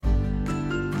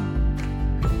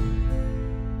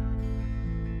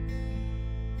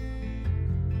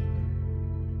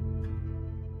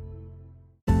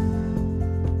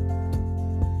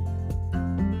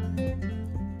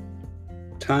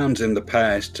Times in the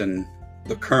past and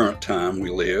the current time we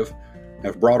live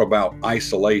have brought about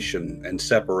isolation and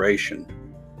separation,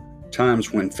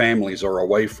 times when families are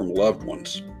away from loved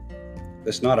ones.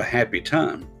 It's not a happy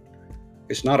time.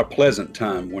 It's not a pleasant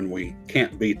time when we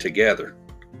can't be together.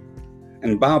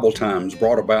 And Bible times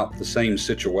brought about the same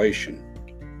situation.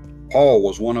 Paul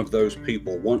was one of those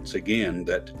people once again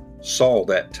that saw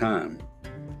that time.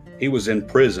 He was in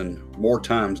prison more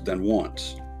times than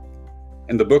once.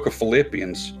 In the book of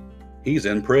Philippians, he's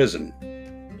in prison.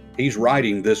 He's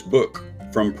writing this book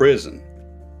from prison.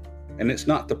 And it's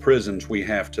not the prisons we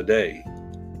have today.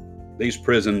 These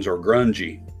prisons are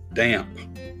grungy, damp.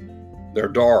 They're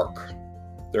dark.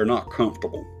 They're not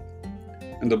comfortable.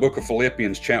 In the book of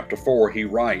Philippians chapter 4, he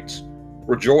writes,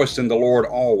 "Rejoice in the Lord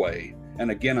always, and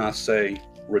again I say,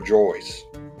 rejoice."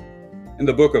 In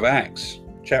the book of Acts,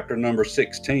 chapter number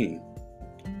 16,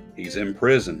 he's in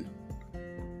prison,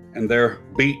 and they're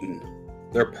beaten,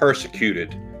 they're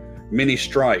persecuted, many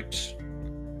stripes,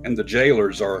 and the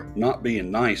jailers are not being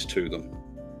nice to them.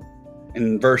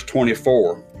 In verse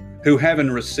 24, who having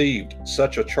received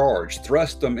such a charge,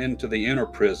 thrust them into the inner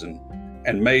prison,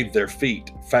 and made their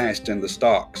feet fast in the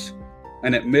stocks.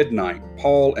 And at midnight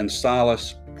Paul and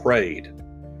Silas prayed,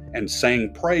 and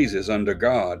sang praises unto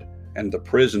God, and the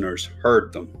prisoners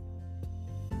heard them.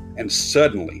 And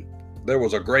suddenly there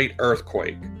was a great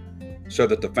earthquake, so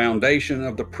that the foundation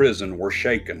of the prison were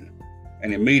shaken,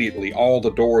 and immediately all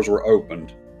the doors were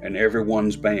opened, and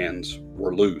everyone's bands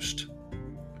were loosed.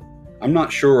 I'm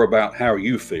not sure about how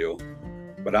you feel,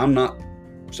 but I'm not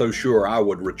so sure I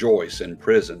would rejoice in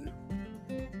prison.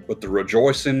 But the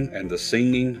rejoicing and the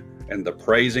singing and the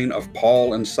praising of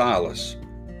Paul and Silas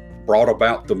brought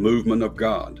about the movement of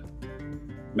God.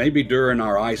 Maybe during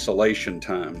our isolation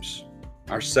times,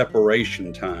 our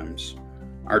separation times,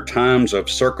 our times of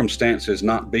circumstances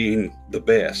not being the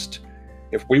best,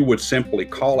 if we would simply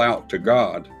call out to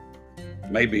God,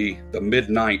 maybe the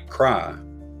midnight cry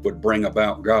would bring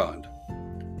about God.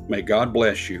 May God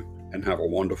bless you and have a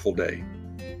wonderful day.